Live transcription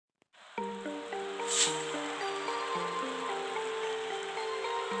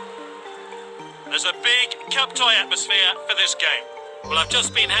There's a big cup tie atmosphere for this game. Well, I've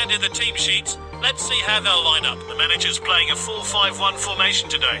just been handed the team sheets. Let's see how they'll line up. The manager's playing a 4-5-1 formation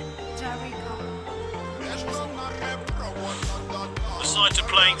today. The sides are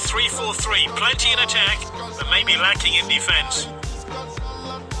playing 3-4-3, plenty in attack, but maybe lacking in defence.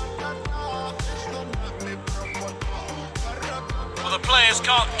 Well, the players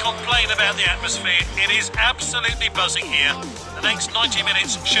can't complain about the atmosphere. It is absolutely buzzing here. The next 90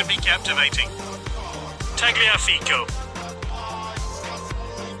 minutes should be captivating. Tagliafico.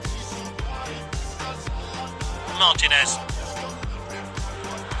 Martinez.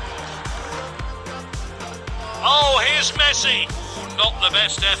 Oh, here's Messi. Not the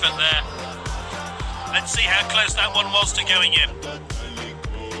best effort there. Let's see how close that one was to going in.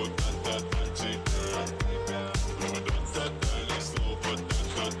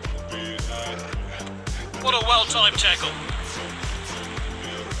 What a well-timed tackle.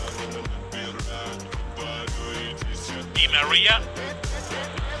 Di Maria.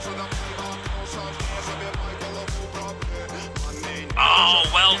 Oh,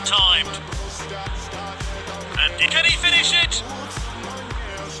 well-timed. And can he finish it?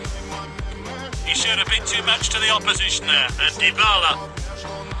 He showed a bit too much to the opposition there. And Dybala.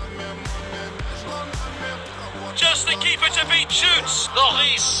 Just the keeper to beat, shoots.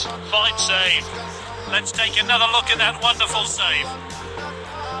 Loris, fine save. Let's take another look at that wonderful save.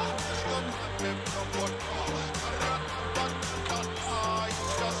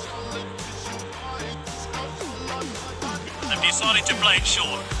 They've decided to play it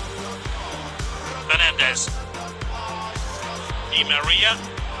short. Fernandez. Di Maria.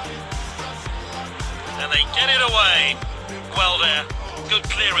 And they get it away. Well there. Good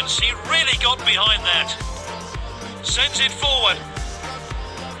clearance. He really got behind that. Sends it forward.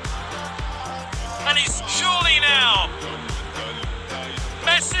 And he's surely now.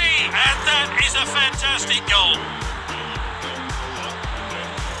 Messi! And that is a fantastic goal.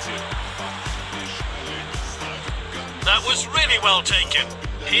 That was really well taken.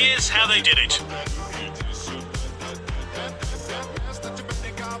 Here's how they did it.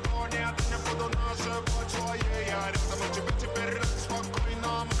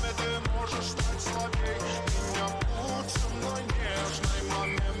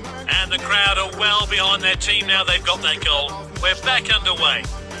 And the crowd are well behind their team now they've got that goal. We're back underway.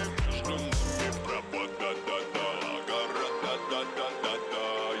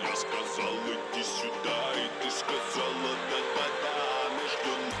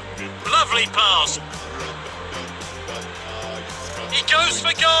 Lovely pass. He goes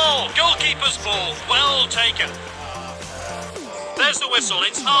for goal. Goalkeeper's ball. Well taken. There's the whistle.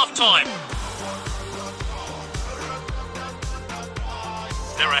 It's half-time.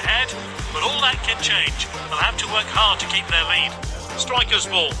 They're ahead, but all that can change. They'll have to work hard to keep their lead. Striker's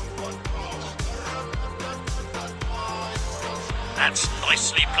ball. That's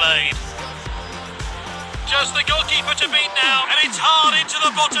nicely played. Just the goalkeeper to beat now, and it's hard into the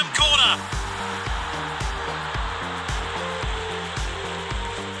bottom corner.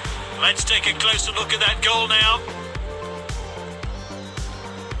 Let's take a closer look at that goal now.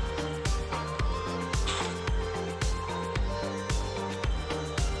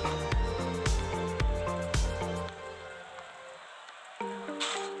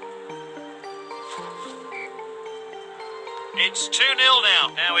 It's 2-0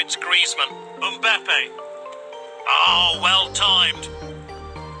 now. Now it's Griezmann. Mbappe. Oh, well timed.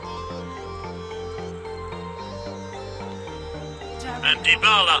 And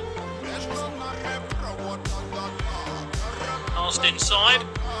Dybala. Passed inside.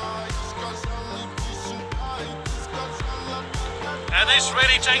 And this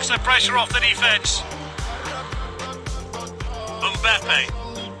really takes the pressure off the defence. Mbappe.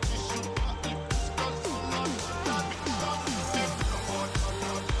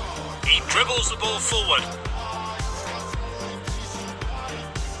 He dribbles the ball forward.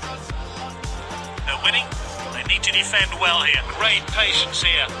 They're winning. They need to defend well here. Great patience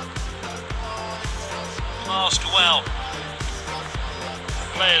here. Passed well.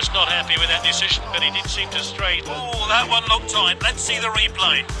 Player's not happy with that decision, but he did seem to stray. Oh, that one looked tight. Let's see the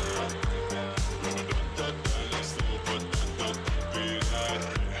replay.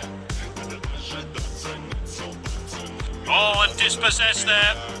 Oh, and dispossessed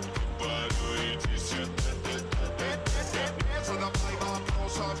there.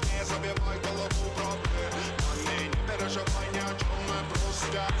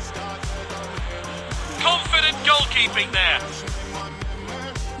 Confident goalkeeping there.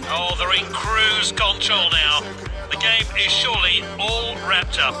 Oh, they're in cruise control now. The game is surely all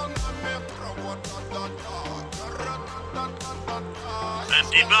wrapped up. And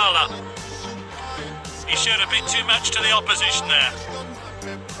Dybala. He showed a bit too much to the opposition there.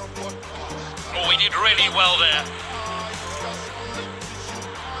 Oh, he did really well there.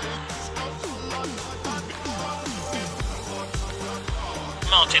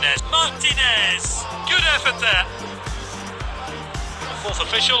 Martinez! Good effort there. The fourth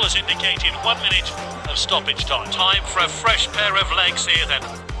official has indicated 1 minute of stoppage time. Time for a fresh pair of legs here then.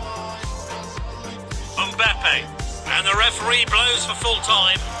 Mbappe. And the referee blows for full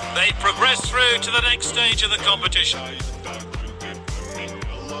time. They progress through to the next stage of the competition.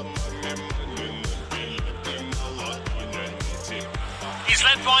 He's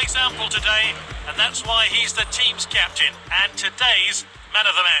led by example today, and that's why he's the team's captain and today's man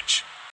of the match.